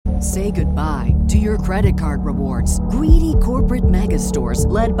Say goodbye to your credit card rewards. Greedy corporate mega stores,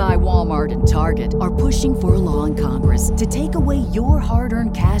 led by Walmart and Target, are pushing for a law in Congress to take away your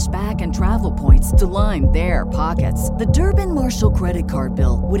hard-earned cash back and travel points to line their pockets. The Durbin-Marshall credit card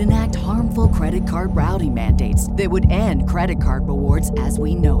bill would enact harmful credit card routing mandates that would end credit card rewards as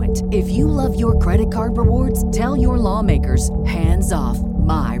we know it. If you love your credit card rewards, tell your lawmakers, hands off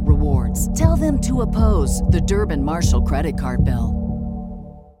my rewards. Tell them to oppose the Durbin-Marshall credit card bill.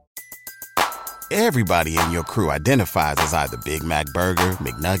 Everybody in your crew identifies as either Big Mac Burger,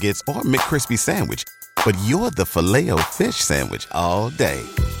 McNuggets, or McCrispy Sandwich. But you're the Filet-O-Fish Sandwich all day.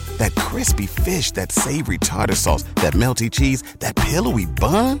 That crispy fish, that savory tartar sauce, that melty cheese, that pillowy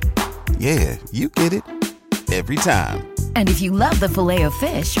bun. Yeah, you get it. Every time. And if you love the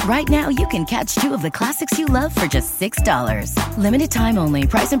Filet-O-Fish, right now you can catch two of the classics you love for just $6. Limited time only.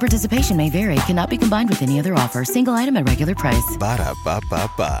 Price and participation may vary. Cannot be combined with any other offer. Single item at regular price.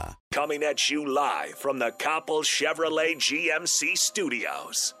 Ba-da-ba-ba-ba. Coming at you live from the Coppel Chevrolet GMC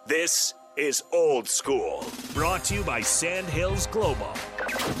studios. This is Old School. Brought to you by Sandhills Global.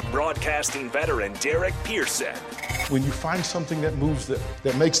 Broadcasting veteran Derek Pearson. When you find something that moves them,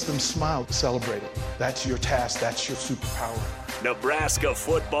 that makes them smile, celebrate it. That's your task. That's your superpower. Nebraska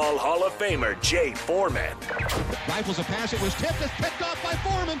Football Hall of Famer Jay Foreman. Rifles a pass. It was tipped. It's picked off by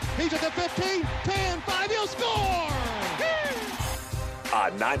Foreman. He's at the 15, 10, 5. He'll score!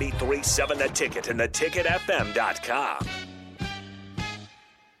 On 93.7 The Ticket and theticketfm.com.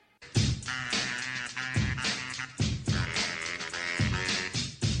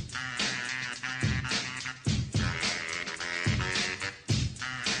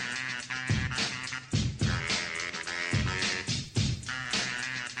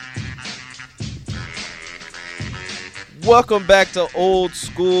 Welcome back to Old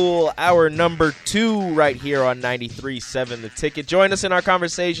School, hour number 2 right here on 93.7 The Ticket. Join us in our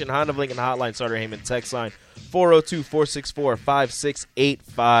conversation, Honda of Lincoln Hotline, Starter Heyman text line,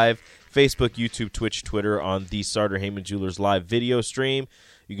 402-464-5685. Facebook, YouTube, Twitch, Twitter on the Starter Heyman Jewelers live video stream.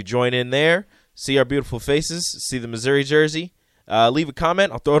 You can join in there, see our beautiful faces, see the Missouri jersey. Leave a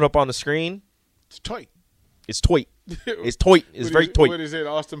comment. I'll throw it up on the screen. It's toy. It's toy. It's toy. It's very toy. What is it?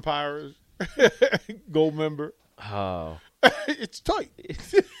 Austin Powers, gold member. Oh. It's tight.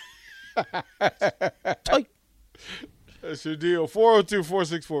 Tight. That's your deal.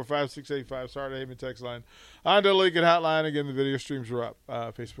 402-464-5685. Starter Heyman text line. Honda Lincoln Hotline. Again, the video streams are up.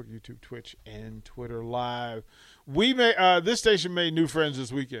 Facebook, YouTube, Twitch, and Twitter live. We this station made new friends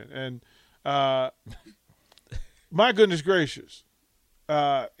this weekend. And my goodness gracious.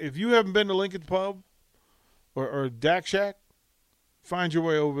 If you haven't been to Lincoln Pub or Dak Shack, find your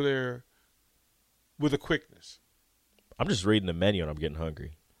way over there with a quickness. I'm just reading the menu and I'm getting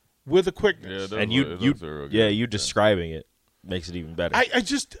hungry. With a quickness. Yeah, and you describing it makes it even better.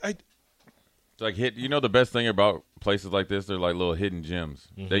 It's like the best thing about places like this, they're like little hidden gems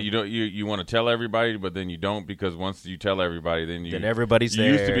that you want to tell everybody, but then you don't, because once you tell everybody, then everybody's there.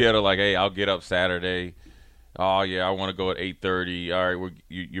 You used to be able to hey, I'll get up Saturday. Oh yeah, I want to go at 8:30. All right,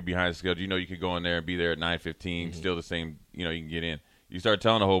 you're behind the schedule. You could go in there and be there at 9:15. Still the same. You can get in. You start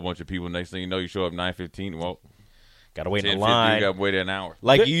telling a whole bunch of people. Next thing you know, you show up 9:15. Well, got to wait in line. You got to wait an hour.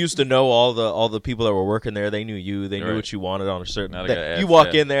 Like you used to know all the people that were working there. They knew you. They knew what you wanted on a certain. You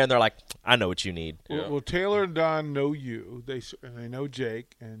walk in there and they're like, "I know what you need." Well, Taylor and Don know you. They know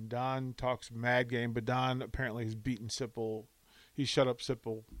Jake, and Don talks mad game. But Don apparently has beaten Sipple. He shut up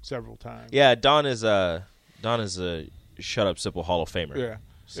Sipple several times. Yeah, Don is a shut up Sipple Hall of Famer. Yeah.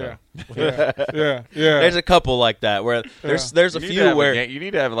 So. Yeah. There's a couple like that where there's a few where you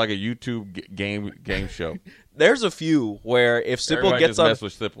need to have like a YouTube game show. There's a few where if Sipple gets on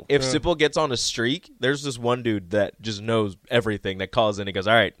Sipple gets on a streak, there's this one dude that just knows everything that calls in and goes,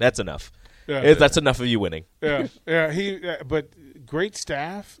 "All right, that's enough. That's enough of you winning." Yeah. But great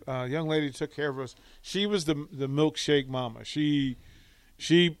staff. Young lady took care of us. She was the milkshake mama. She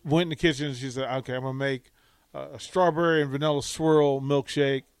went in the kitchen and she said, "Okay, I'm gonna make a strawberry and vanilla swirl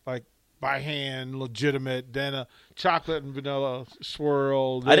milkshake, like by hand, legitimate. Then a chocolate and vanilla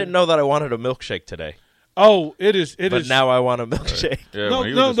swirl." I didn't know that I wanted a milkshake today. Oh, it is. But now I want a milkshake. Yeah,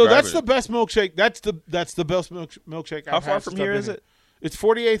 no. That's the best milkshake. That's the best milkshake. How far from here is it? It's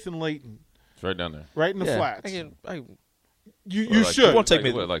 48th and Layton. It's right down there. Right in the flats. You should. It won't take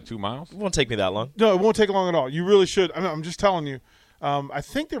me like 2 miles. It won't take me that long. No, it won't take long at all. You really should. I'm just telling you. I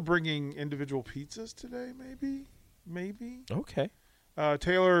think they're bringing individual pizzas today. Maybe. Okay.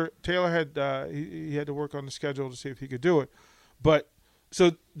 Taylor had he had to work on the schedule to see if he could do it, but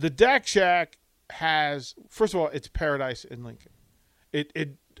so the Dak Shack has, first of all, it's paradise in Lincoln.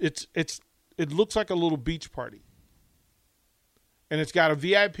 It looks like a little beach party. And it's got a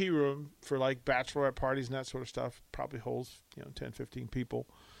VIP room for like bachelorette parties and that sort of stuff. Probably holds 10, 15 people.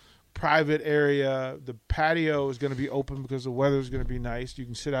 Private area. The patio is going to be open because the weather is going to be nice. You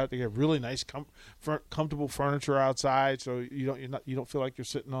can sit out. They have really nice, comfortable furniture outside, so you don't feel like you're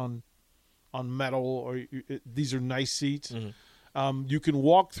sitting on metal or these are nice seats. Mm-hmm. You can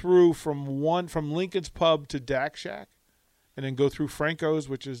walk through from Lincoln's Pub to Dak Shack, and then go through Franco's,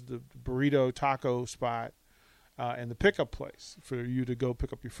 which is the burrito taco spot. And the pickup place for you to go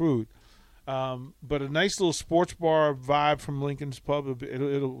pick up your food. But a nice little sports bar vibe from Lincoln's Pub.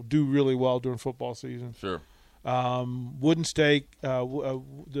 It'll do really well during football season. Sure. Wooden steak, the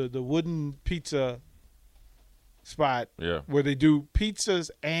wooden pizza spot where they do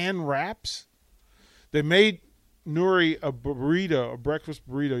pizzas and wraps. They made Nuri a breakfast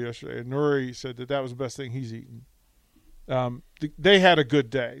burrito yesterday. And Nuri said that was the best thing he's eaten. They had a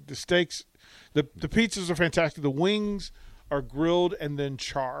good day. The steaks... The pizzas are fantastic. The wings are grilled and then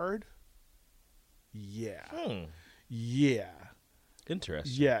charred. Yeah. Yeah.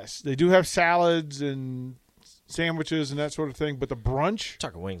 Interesting. Yes. They do have salads and sandwiches and that sort of thing, but the brunch.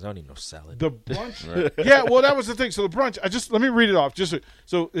 Talking wings, I don't need no salad. The brunch. Right. Yeah, well, that was the thing. So the brunch, let me read it off.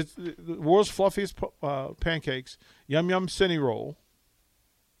 So it's the world's fluffiest pancakes, Yum Yum Cine Roll.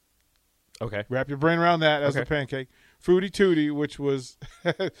 Okay. Wrap your brain around that as a pancake. Fruity Tooty, which was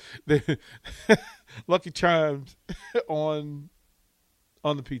the Lucky Charms on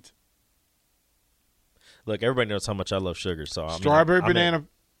the pizza. Look, everybody knows how much I love sugar, so strawberry banana,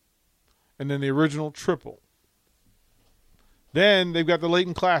 and then the original triple. Then they've got the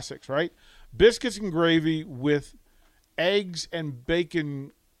Leighton Classics, right? Biscuits and gravy with eggs and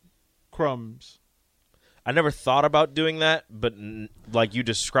bacon crumbs. I never thought about doing that, but like you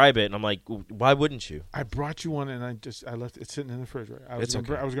describe it, and I'm like, why wouldn't you? I brought you one, and I left it sitting in the refrigerator. I was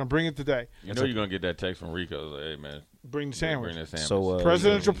okay. I was going to bring it today. You're going to get that text from Rico. Like, hey, man. Bring the sandwich. Bring that sandwich. So,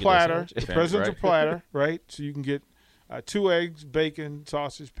 presidential platter. Presidential right? platter, right? So you can get 2 eggs, bacon,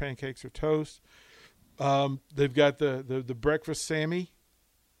 sausage, pancakes, or toast. They've got the breakfast Sammy.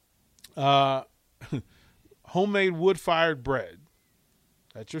 Homemade wood-fired bread.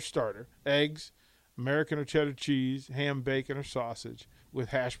 That's your starter. Eggs. American or cheddar cheese, ham, bacon, or sausage with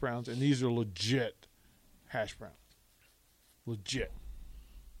hash browns, and these are legit hash browns. Legit.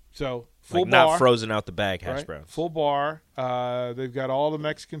 So full like bar, not frozen out the bag hash right? browns. Full bar. They've got all the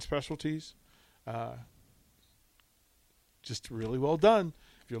Mexican specialties. Just really well done.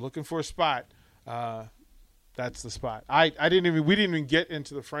 If you're looking for a spot, that's the spot. We didn't even get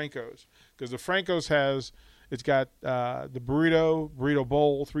into the Franco's because the Franco's it's got the burrito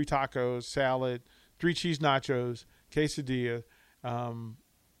bowl, 3 tacos, salad, 3 cheese nachos, quesadilla.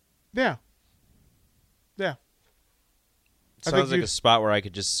 Yeah. Sounds like a spot where I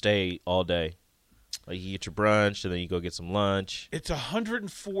could just stay all day. Like you get your brunch and then you go get some lunch. It's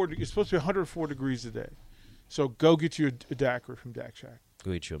 104. It's supposed to be 104 degrees a day. So go get you a daiquiri from Dak Shack.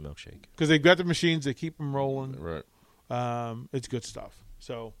 Go eat you a milkshake. Because they've got the machines. They keep them rolling. Right. It's good stuff.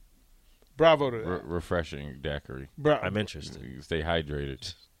 So bravo to that. Refreshing daiquiri. I'm interested. You stay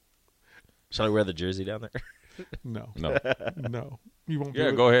hydrated. Shall I wear the jersey down there? No. You won't.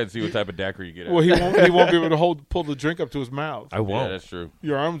 Yeah, go ahead and see what type of daiquiri you get. Well, he won't be able to pull the drink up to his mouth. I won't. Yeah, that's true.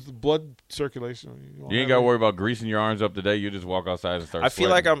 Your arms, the blood circulation. You ain't got to worry about greasing your arms up today. You just walk outside and start. I feel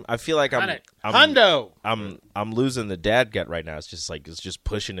like I'm losing the dad gut right now. It's just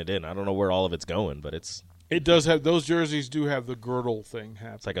pushing it in. I don't know where all of it's going, but it does have those jerseys do have the girdle thing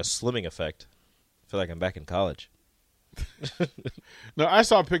happen. It's like a slimming effect. I feel like I'm back in college. No, I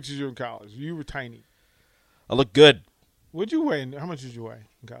saw pictures of you in college. You were tiny. I look good. What'd you weigh? How much did you weigh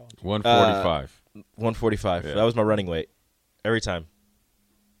in college? 145. 145. Yeah. That was my running weight every time.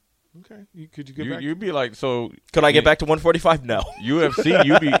 Okay. Could you get back? You'd be like, so. Could I get back to 145? No.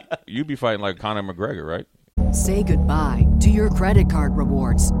 UFC, you'd be fighting like Conor McGregor, right? Say goodbye to your credit card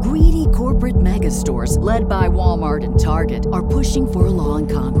rewards. Greedy corporate mega stores, led by Walmart and Target, are pushing for a law in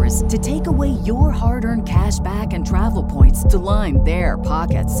Congress to take away your hard-earned cash back and travel points to line their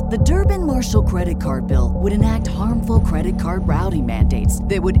pockets. The Durbin-Marshall credit card bill would enact harmful credit card routing mandates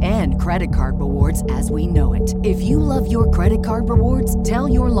that would end credit card rewards as we know it. If you love your credit card rewards, tell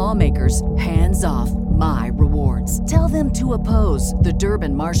your lawmakers, hands off my rewards. Tell them to oppose the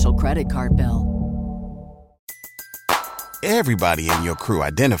Durbin-Marshall credit card bill. Everybody in your crew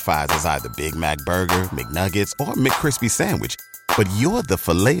identifies as either Big Mac Burger, McNuggets, or McCrispy Sandwich. But you're the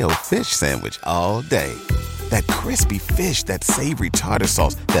Filet-O-Fish Sandwich all day. That crispy fish, that savory tartar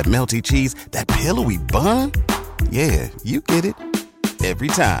sauce, that melty cheese, that pillowy bun. Yeah, you get it. every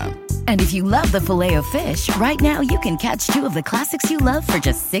time. And if you love the Filet-O-Fish, right now you can catch 2 of the classics you love for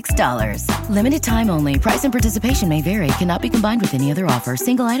just $6. Limited time only. Price and participation may vary. Cannot be combined with any other offer.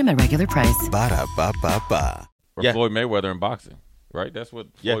 Single item at regular price. Ba-da-ba-ba-ba. Or Yeah. Floyd Mayweather in boxing, right? That's what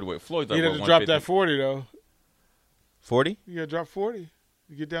Floyd. Yeah. Floyd's like You what, have to drop 150? that 40 though. 40? You got to drop 40.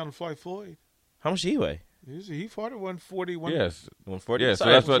 You get down to fight Floyd. How much did he weigh? He fought at 140. Yes. 140? Yeah, so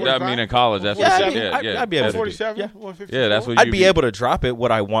Sorry, that's what I mean in college. That's Yeah, what I mean, yeah. I'd be able to do- 147, yeah. 150. Yeah, that's what I'd you be able to drop it. Would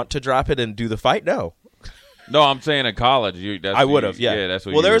I want to drop it and do the fight? No. No, I'm saying in college. I would have, yeah. Yeah, that's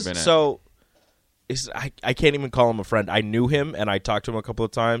what well, you would there's have been at. so I can't even call him a friend. I knew him and I talked to him a couple of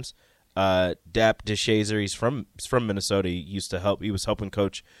times. Dap DeShazer, he's from Minnesota. He used to help. He was helping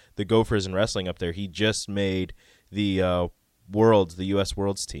coach the Gophers in wrestling up there. He just made the U.S.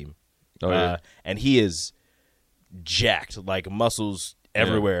 Worlds team. Oh, yeah. And he is jacked, like muscles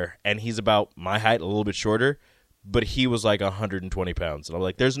everywhere. And he's about my height, a little bit shorter, but he was like 120 pounds. And I'm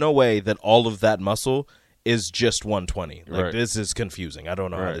like, there's no way that all of that muscle is just 120. Like, Right. this is confusing. I don't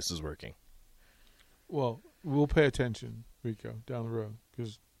know how Right. this is working. Well, we'll pay attention, Rico, down the road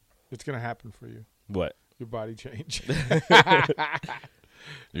because it's going to happen for you. What? Your body change.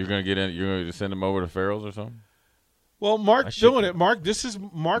 You're gonna get in. You're gonna send him over to Farrell's or something. Well, Mark's should doing be. it.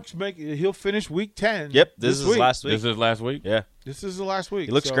 Mark's making. He'll finish week 10. Yep, this is week. last week. This is last week. Yeah. This is the last week.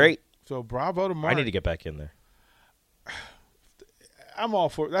 He looks So- great. So bravo to Mark. I need to get back in there. I'm all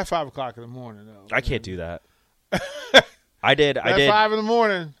for that. 5 o'clock in the morning, though. I can't do that. I did 5 in the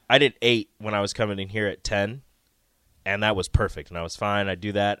morning. I did 8 when I was coming in here at 10, and that was perfect. And I was fine. I'd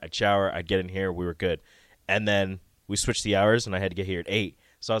do that. I'd shower. I'd get in here. We were good. And then we switched the hours, and I had to get here at 8.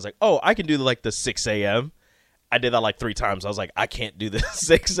 So I was like, oh, I can do like the 6 a.m. I did that like 3 times. I was like, I can't do the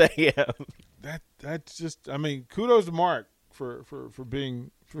 6 a.m. That's just. I mean, kudos to Mark for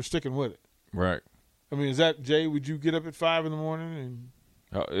sticking with it. Right. I mean, is that Jay? Would you get up at 5 in the morning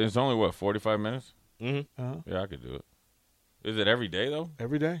and It's only what 45 minutes. Mm-hmm. Yeah, I could do it. Is it every day though?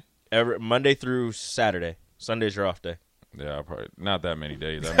 every day? Every Monday through Saturday. Sunday's your off day. Yeah, I probably not that many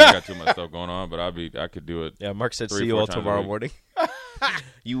days. I mean, I got too much stuff going on, but I could do it. Yeah, Mark said, 3 see or you 4 all times a tomorrow week. morning.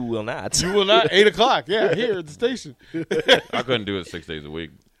 You will not. You will not. 8 o'clock. Yeah, here at the station. I couldn't do it 6 days a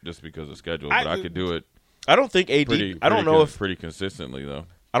week just because of schedule, but I could do it I don't think AD. I don't know if pretty consistently though.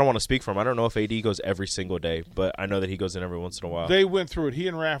 I don't want to speak for him. I don't know if AD goes every single day, but I know that he goes in every once in a while. They went through it. He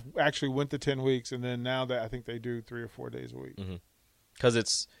and Raph actually went to 10 weeks, and then now that I think they do 3 or 4 days a week. Because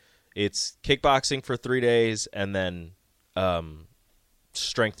it's kickboxing for 3 days and then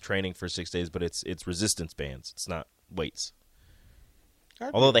strength training for 6 days, but it's resistance bands. It's not weights.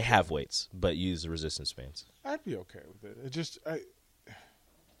 Although they have weights, but use the resistance bands. I'd be okay with it. It just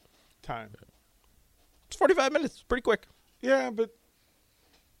time. It's 45 minutes. Pretty quick. Yeah, but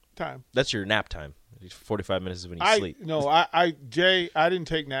time. That's your nap time. 45 minutes is when you sleep. Jay, I didn't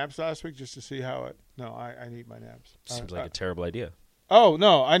take naps last week just to see how it. No, I need my naps. Seems like a terrible idea. Oh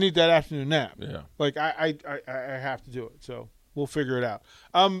no, I need that afternoon nap. Yeah. Like I have to do it. So we'll figure it out.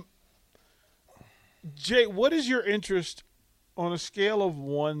 Jay, what is your interest on a scale of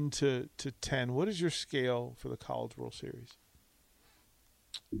 1 to 10? What is your scale for the College World Series?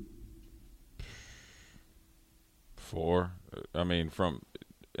 4. I mean, from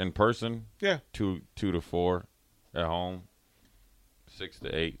in person, Yeah, 2 to 4. At home, 6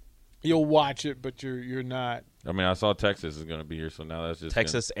 to 8. you'll watch it, but you're not. I mean, I saw Texas is going to be here, so now that's just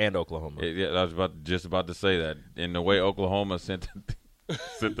Texas and Oklahoma. Yeah, I was just about to say that. In the way Oklahoma sent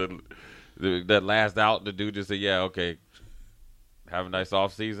that last out, the dude just said, "Yeah, okay, have a nice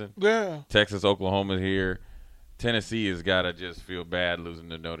off season." Yeah, Texas, Oklahoma here. Tennessee has got to just feel bad losing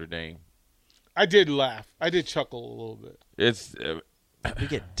to Notre Dame. I did laugh. I did chuckle a little bit. It's We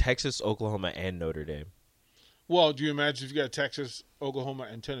get Texas, Oklahoma, and Notre Dame. Well, do you imagine if you got Texas, Oklahoma,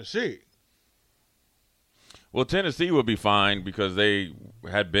 and Tennessee? well, Tennessee would be fine because they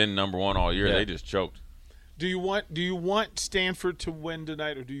had been number 1 all year. Yeah. They just choked. Do you want Stanford to win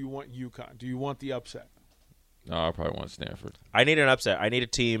tonight, or do you want UConn? Do you want the upset? No, I probably want Stanford. I need an upset. I need a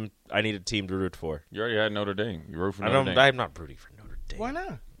team to root for. You already had Notre Dame. You root for Notre Dame. I'm not rooting for Notre Dame. Why not?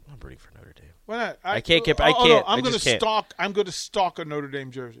 I'm not rooting for Notre Dame. Why not? I can't get- No, I I'm going to just can't. stalk. I'm going to stalk a Notre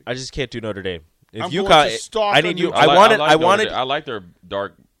Dame jersey. I just can't do Notre Dame. If I'm UConn, going to stalk I need a you. New- I wanted. I like their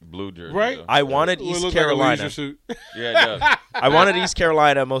dark blue jersey. Right? though. I wanted It East looked like a Carolina. leisure suit. Yeah, it does. I wanted East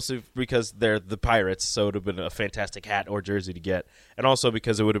Carolina mostly because they're the Pirates, so it would have been a fantastic hat or jersey to get, and also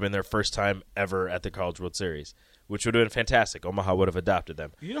because it would have been their first time ever at the College World Series, which would have been fantastic. Omaha would have adopted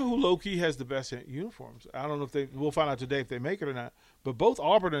them. You know who low-key has the best uniforms? I don't know if we'll find out today if they make it or not, but both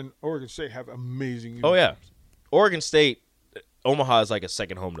Auburn and Oregon State have amazing uniforms. Oh yeah, Oregon State, Omaha is like a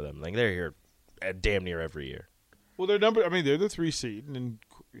second home to them. Like they're here, damn near every year. Well, they're the 3 seed, and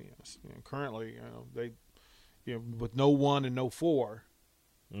currently, they, with no 1 and no 4,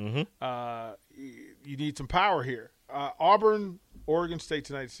 you need some power here. Auburn, Oregon State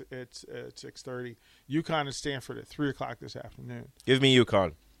tonight at 6:30. UConn and Stanford at 3:00 this afternoon. Give me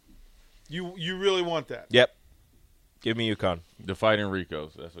UConn. You really want that? Yep. Give me UConn. The Fighting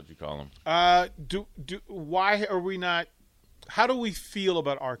Ricos, that's what you call them. Why are we not? How do we feel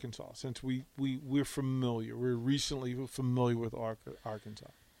about Arkansas since we're familiar? We're recently familiar with Arkansas.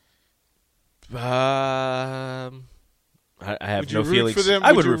 I have would no you root feelings. for them?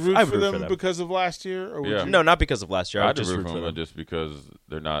 I would you root for them because of last year, or would Yeah. you? No, not because of last year. I would I'd just root for them. them just because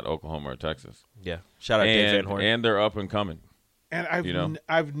they're not Oklahoma or Texas. Yeah. Shout out Dave Van And, Horn. and they're up and coming. And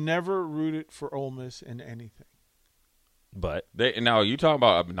I've never rooted for Ole Miss in anything. But Now, you talking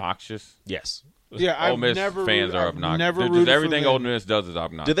about obnoxious? yes. Yeah, Ole I've Miss never fans are I've obnoxious. Never Just rooted everything for them. Ole Miss does is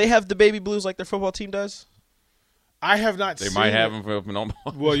obnoxious. Do they have the baby blues like their football team does? I have not. They seen might have it. them for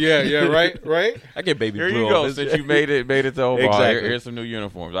Omaha. Well, yeah, right. I get baby Here blue you on go. this Since you made it to Omaha, Exactly. here's some new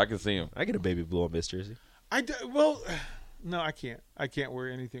uniforms. I can see them. I get a baby blue on this jersey. No, I can't. I can't wear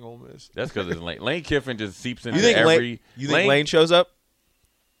anything Ole Miss. That's because it's Lane. Lane Kiffin just seeps into You think every. Lane shows up?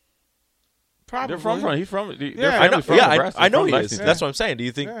 Probably. They're from. He's from. Their Yeah. I know. family's from Yeah, Nebraska. I know from he is. Lexington. That's what I'm saying. Do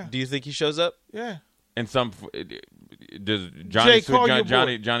you think? Yeah. Do you think he shows up? Yeah. And some does Jay, call your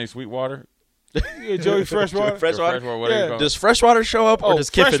boy. Johnny Sweetwater. Yeah, Joey Freshwater. Freshwater? Whatever you call Does Freshwater show up, or does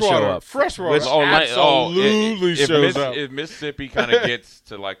Kiffin show up? Freshwater absolutely shows up. If Mississippi kind of gets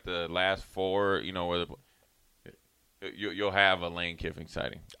to like the last 4, where you'll have a Lane Kiffin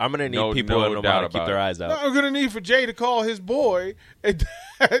sighting. I'm gonna need No people who know how to doubt keep about their it. eyes out. No, I'm gonna need for Jay to call his boy.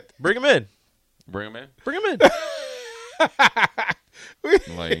 Bring him in. Bring him in, Bring him in.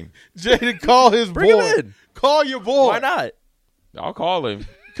 Lane. Jay to call his Bring boy. him in. Call your boy. Why not? I'll call him.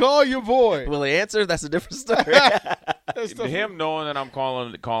 Call your boy. Will he answer? That's a different story. Him knowing that I'm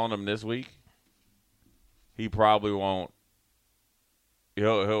calling him this week, he probably won't.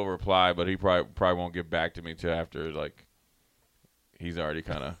 He'll reply, but he probably won't get back to me till after he's already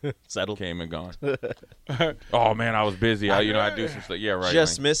kind of Settled. came and gone. Oh man, I was busy. I do some stuff. Yeah, right.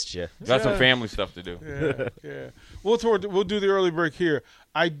 Just man. missed you. Got some family stuff to do. Yeah. We'll do the early break here.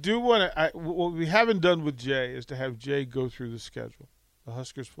 I do want to. What we haven't done with Jay is to have Jay go through the schedule, the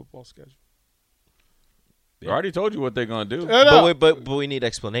Huskers football schedule. I already told you what they're gonna do. But we need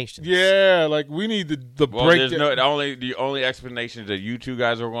explanations. Yeah, we need the Well, break. the only explanation that you two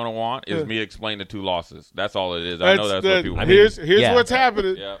guys are going to want is me explain the 2 losses. That's all it is. I know that's what people want. Here's yeah. what's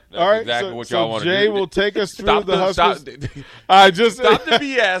happening. Yeah, that's all right, exactly so, what y'all want to do. Jay will take us through Stop the Huskers. Stop the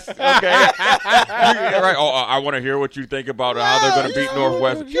BS, okay? Right. Oh, I want to hear what you think about how they're going to beat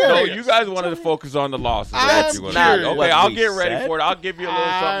Northwestern. No, you guys wanted to focus on the losses. That's not okay, what I'll we get ready said. for it. I'll give you a little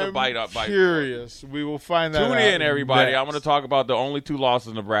something to bite up. Curious. We will find that out. Tune in, everybody. next. I'm going to talk about the only 2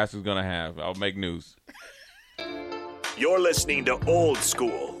 losses Nebraska's going to have. I'll make news. You're listening to Old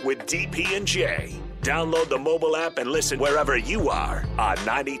School with DP and J. Download the mobile app and listen wherever you are on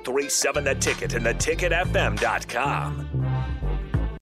 93.7 The Ticket and theticketfm.com.